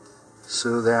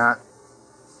so that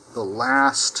the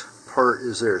last part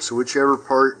is there. So whichever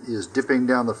part is dipping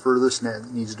down the furthest, that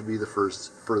needs to be the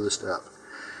furthest up.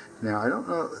 Now I don't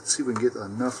know, let's see if we can get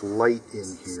enough light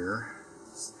in here.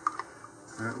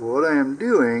 Alright, well, what I am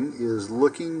doing is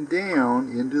looking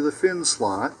down into the fin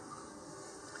slot,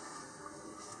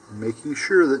 making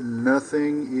sure that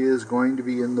nothing is going to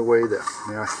be in the way there.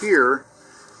 Now here,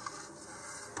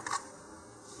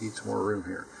 need some more room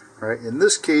here. Alright, in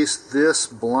this case, this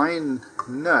blind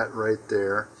nut right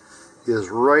there is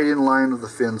right in line with the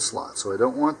fin slot. So I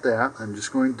don't want that. I'm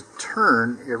just going to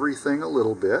turn everything a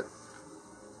little bit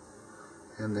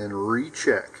and then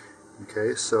recheck.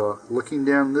 Okay, so looking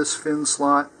down this fin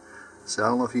slot, so I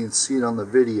don't know if you can see it on the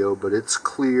video, but it's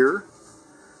clear.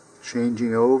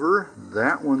 Changing over,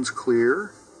 that one's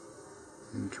clear.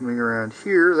 And coming around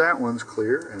here, that one's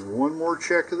clear. And one more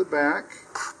check of the back.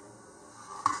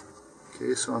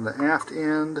 Okay, so on the aft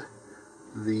end,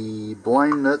 the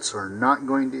blind nuts are not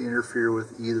going to interfere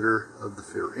with either of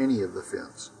the or any of the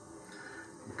fins.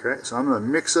 Okay, so I'm going to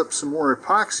mix up some more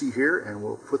epoxy here and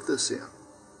we'll put this in.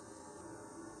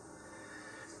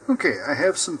 Okay, I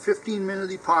have some 15-minute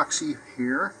epoxy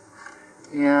here,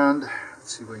 and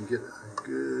let's see if I can get a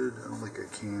good, I don't think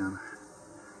I can,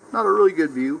 not a really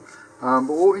good view, but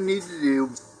what we need to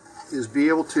do is be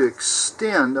able to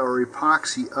extend our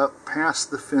epoxy up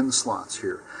past the fin slots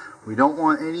here. We don't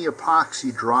want any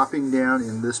epoxy dropping down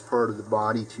in this part of the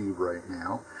body tube right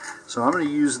now. So I'm going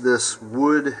to use this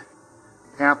wood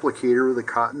applicator with a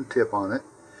cotton tip on it.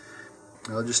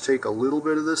 I'll just take a little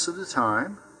bit of this at a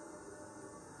time.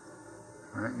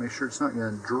 Alright, make sure it's not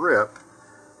going to drip.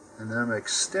 And then I'm going to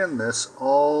extend this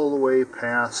all the way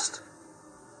past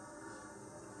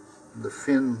the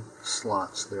fin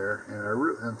slots there.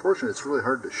 And unfortunately, it's really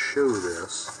hard to show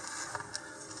this.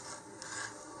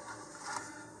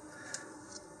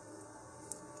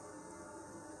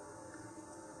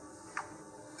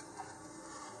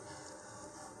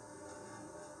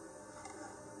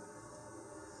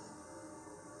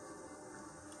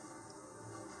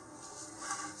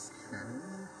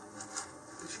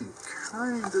 You can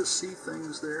kind of see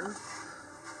things there.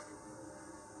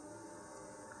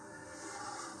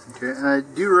 Okay, and I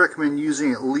do recommend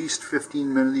using at least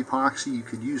 15-minute epoxy. You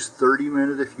could use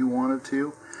 30-minute if you wanted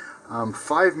to.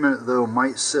 5-minute though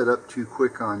might set up too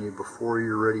quick on you before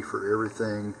you're ready for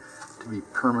everything to be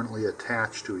permanently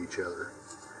attached to each other.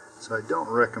 So I don't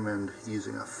recommend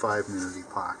using a 5-minute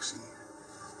epoxy.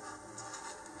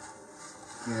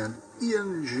 And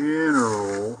in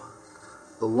general,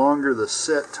 the longer the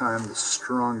set time, the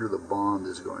stronger the bond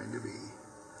is going to be.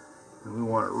 And we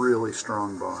want a really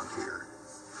strong bond here.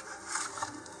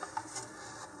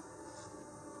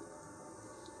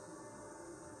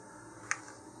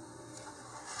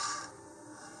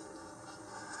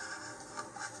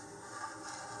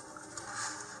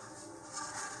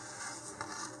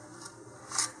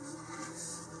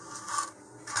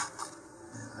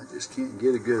 I just can't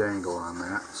get a good angle on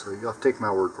that, so you'll have to take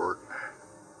my word for it.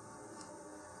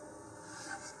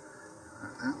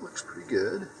 That looks pretty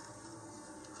good.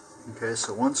 Okay,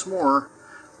 so once more,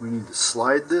 we need to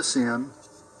slide this in,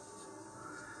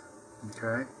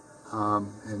 okay,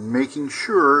 and making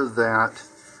sure that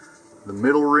the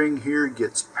middle ring here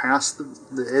gets past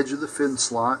the edge of the fin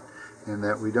slot and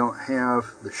that we don't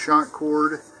have the shock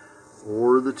cord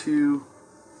or the two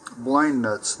blind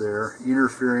nuts there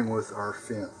interfering with our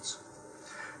fins.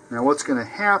 Now what's going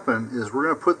to happen is we're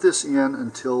going to put this in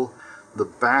until the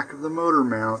back of the motor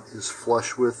mount is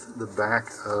flush with the back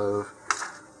of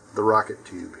the rocket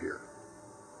tube here.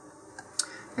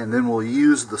 And then we'll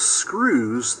use the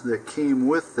screws that came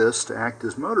with this to act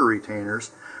as motor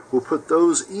retainers. We'll put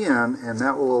those in, and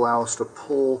that will allow us to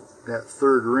pull that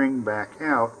third ring back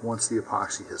out once the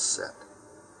epoxy is set.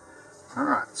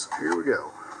 Alright, so here we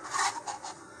go.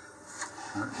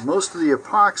 Right, most of the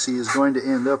epoxy is going to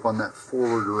end up on that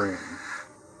forward ring.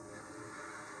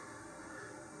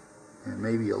 And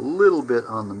maybe a little bit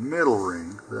on the middle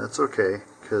ring, but that's okay,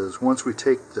 because once we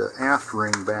take the aft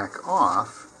ring back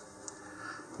off,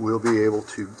 we'll be able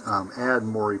to add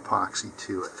more epoxy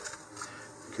to it.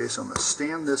 Okay, so I'm going to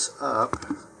stand this up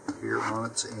here on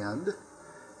its end,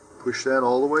 push that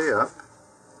all the way up,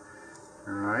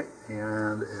 Alright,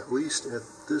 and at least at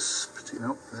this,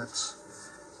 nope,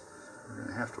 we're going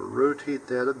to have to rotate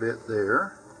that a bit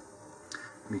there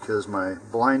because my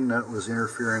blind nut was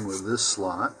interfering with this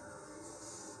slot.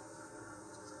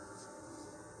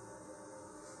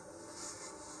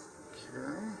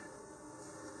 Okay,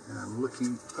 and I'm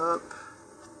looking up.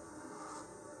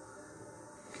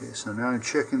 Okay, so now I'm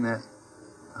checking that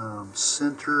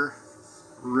center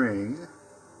ring.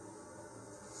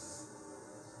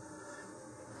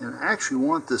 And I actually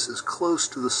want this as close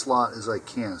to the slot as I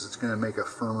can, so it's going to make a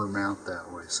firmer mount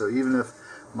that way. So even if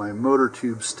my motor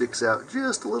tube sticks out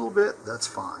just a little bit, that's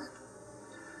fine.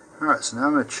 Alright, so now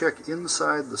I'm going to check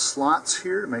inside the slots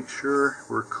here to make sure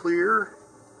we're clear.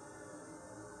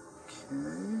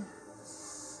 Okay.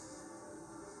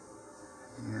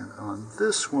 And on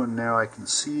this one now I can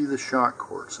see the shock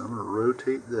cord, so I'm going to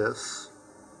rotate this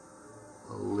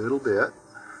a little bit.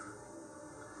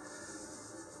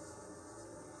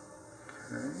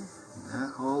 Okay,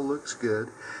 that all looks good.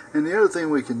 And the other thing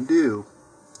we can do,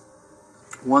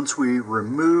 once we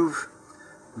remove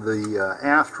the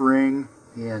aft ring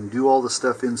and do all the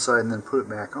stuff inside and then put it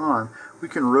back on, we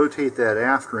can rotate that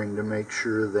aft ring to make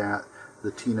sure that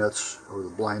the T-nuts or the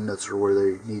blind nuts are where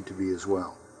they need to be as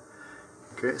well.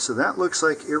 Okay, so that looks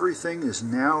like everything is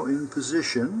now in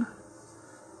position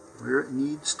where it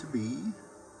needs to be.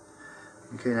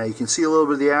 Okay, now you can see a little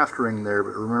bit of the aft ring there,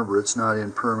 but remember it's not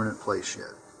in permanent place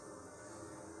yet.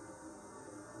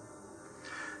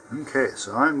 Okay,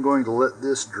 so I'm going to let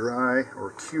this dry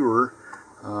or cure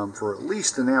for at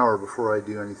least an hour before I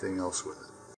do anything else with it.